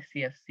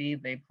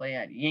NYCFC. They play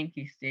at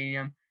Yankee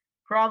Stadium.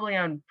 Probably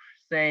I would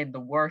say the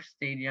worst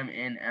stadium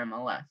in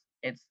MLS.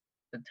 It's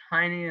the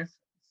tiniest,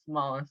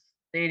 smallest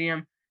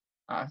stadium,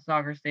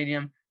 soccer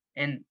stadium,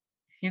 and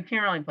you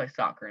can't really play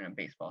soccer in a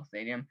baseball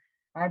stadium.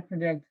 I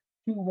predict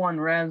 2-1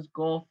 Revs,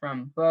 goal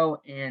from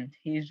Bo and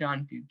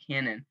Tajon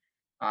Buchanan.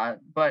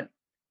 But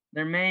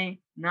we may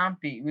not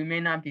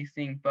be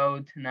seeing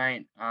Bo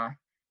tonight,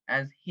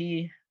 as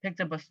he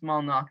picked up a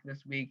small knock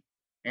this week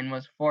and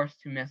was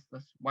forced to miss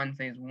this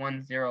Wednesday's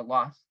 1-0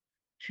 loss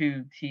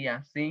to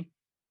TFC.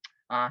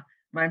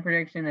 My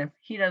prediction, if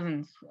he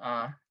doesn't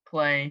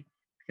play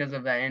because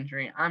of that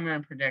injury, I'm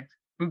going to predict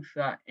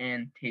Buxa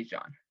and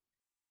Tajon.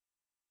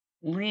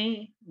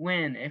 Lee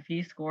Win, if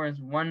he scores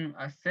 1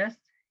 assist,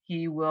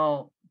 he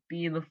will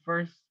be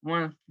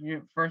one of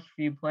the first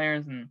few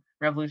players in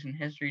Revolution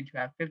history to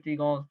have 50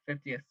 goals,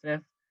 50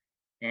 assists.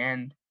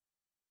 And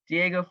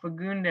Diego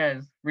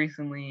Fagundes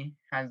recently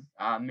has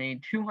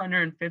made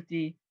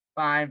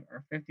 255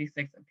 or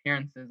 56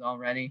 appearances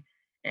already,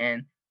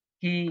 and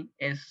he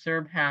is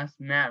surpassed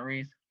Matt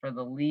Reese for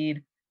the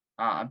lead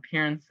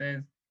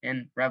appearances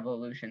in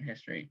Revolution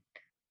history.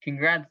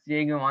 Congrats,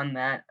 Diego, on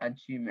that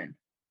achievement.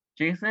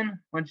 Jason,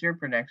 what's your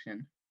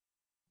prediction?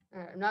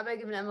 I'm not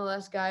big of an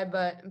MLS guy,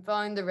 but I'm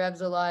following the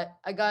Revs a lot.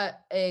 I got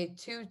a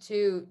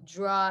 2-2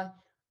 draw.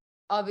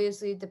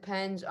 Obviously, it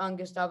depends on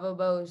Gustavo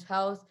Bo's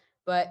health,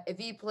 but if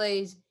he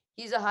plays,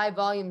 he's a high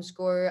volume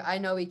scorer. I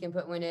know he can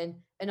put one in.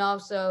 And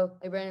also,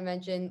 like Brandon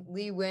mentioned,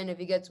 Lee Win, if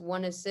he gets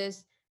 1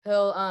 assist,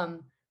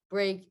 he'll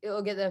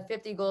get the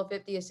 50 goal,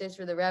 50 assist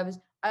for the Revs.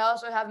 I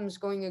also have him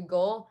scoring a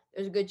goal.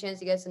 There's a good chance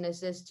he gets an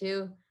assist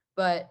too.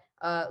 But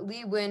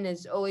Lee Win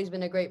has always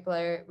been a great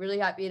player. Really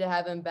happy to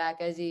have him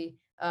back, as he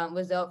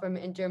was out from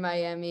Inter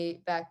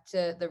Miami back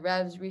to the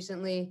Revs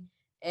recently.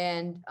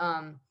 And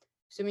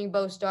assuming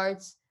Bo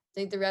starts, I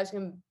think the Revs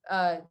can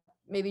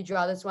maybe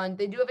draw this one.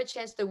 They do have a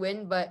chance to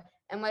win, but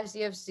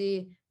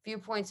NYCFC few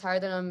points higher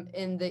than them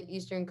in the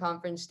Eastern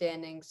Conference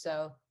standings,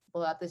 so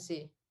we'll have to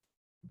see.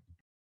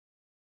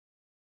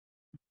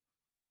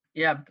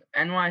 Yep,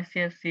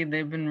 NYCFC,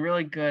 they've been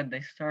really good.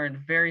 They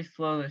started very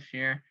slow this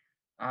year.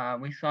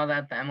 We saw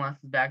that at the MLS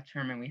is back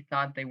tournament. We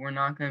thought they were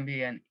not going to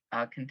be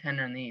a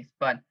contender in the East,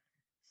 but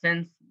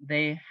since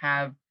they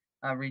have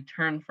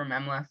returned from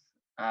MLS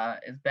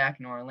is back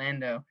in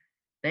Orlando,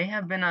 they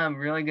have been a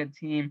really good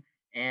team.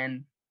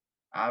 And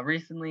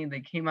recently, they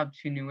came up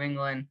to New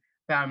England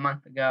about a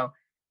month ago,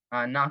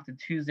 knocked a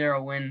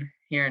 2-0 win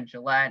here in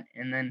Gillette,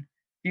 and then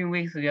a few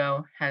weeks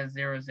ago had a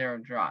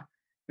 0-0 draw.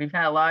 We've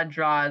had a lot of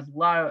draws, a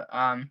lot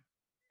of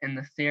in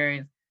the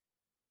series.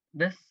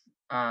 This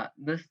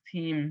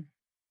team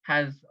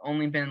has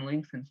only been in the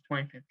league since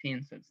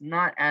 2015, so it's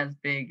not as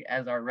big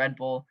as our Red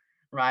Bull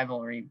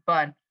rivalry,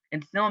 but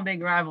it's still a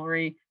big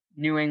rivalry.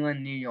 New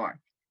England, New York.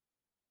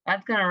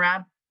 That's gonna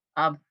wrap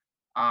up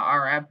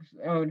our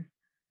episode.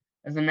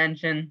 As I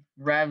mentioned,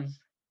 Revs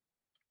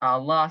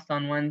lost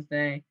on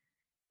Wednesday.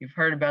 You've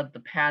heard about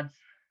the Pats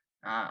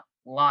a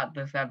lot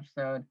this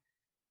episode.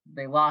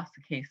 They lost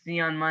to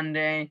KC on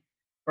Monday.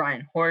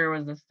 Brian Hoyer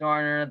was the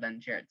starter. Then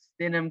Jarrett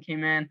Stidham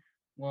came in.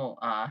 Well,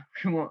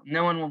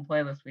 no one will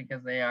play this week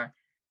because they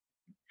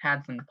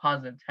had some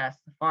positive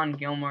tests. Stephon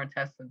Gilmore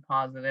tested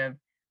positive,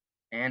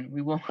 and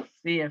we will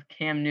see if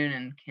Cam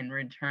Newton can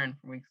return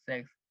for Week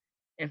 6.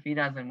 If he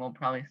doesn't, we'll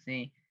probably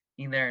see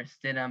either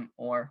Stidham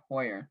or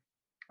Hoyer.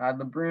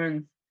 The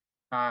Bruins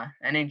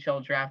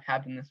NHL draft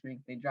happened this week.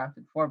 They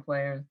drafted 4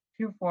 players,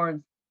 2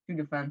 forwards, 2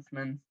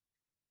 defensemen.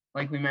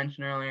 Like we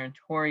mentioned earlier,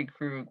 Torrey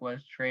Krug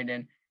was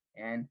traded,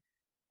 and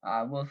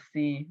we'll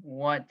see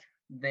what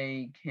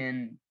they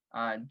can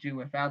do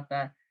without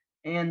that.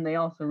 And they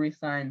also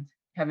re-signed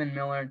Kevin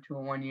Miller to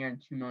a 1-year,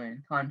 $2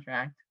 million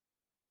contract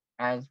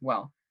as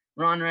well.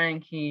 Ron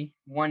Reinke,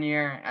 1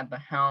 year at the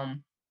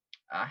helm,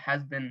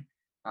 has been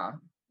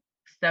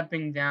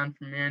stepping down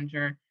from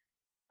manager.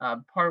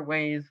 Part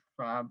ways,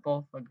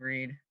 both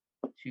agreed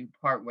to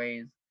part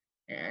ways.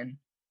 And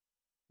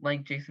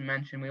like Jason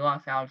mentioned, we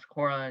lost Alex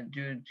Cora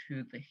due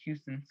to the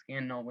Houston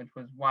scandal, which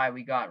was why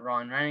we got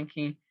Ron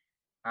Reinke.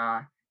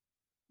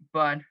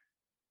 But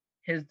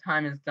his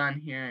time is done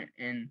here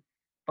in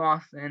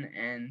Boston,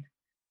 and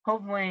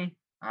hopefully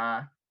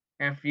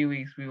in a few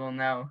weeks we will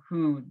know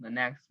who the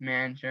next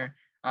manager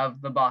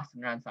of the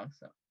Boston Red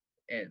Sox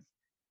is.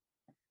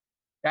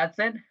 That's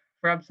it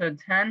for episode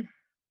 10.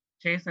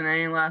 Jason,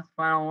 any last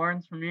final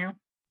words from you?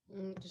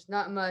 Just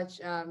not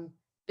much.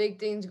 Big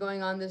things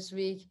going on this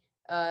week.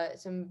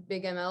 Some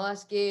big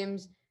MLS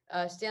games.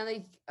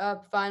 Stanley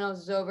Cup Finals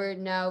is over.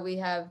 Now we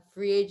have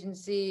free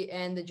agency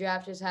and the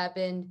draft has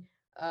happened.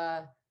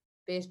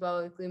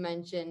 Baseball, like we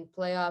mentioned,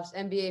 playoffs,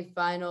 NBA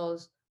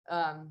Finals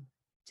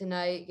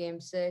tonight,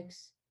 Game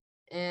 6.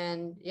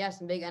 And yeah,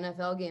 some big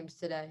NFL games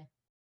today.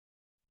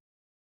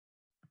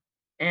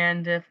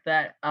 And if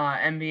that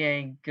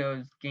NBA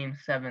goes Game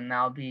 7,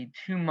 that'll be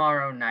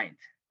tomorrow night,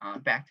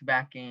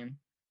 back-to-back game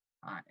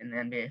in the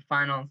NBA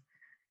Finals.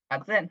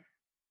 That's it.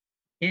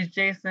 He's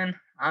Jason.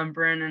 I'm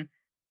Brandon.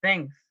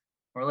 Thanks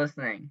for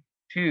listening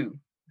to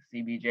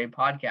the CBJ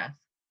Podcast.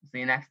 See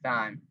you next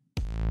time.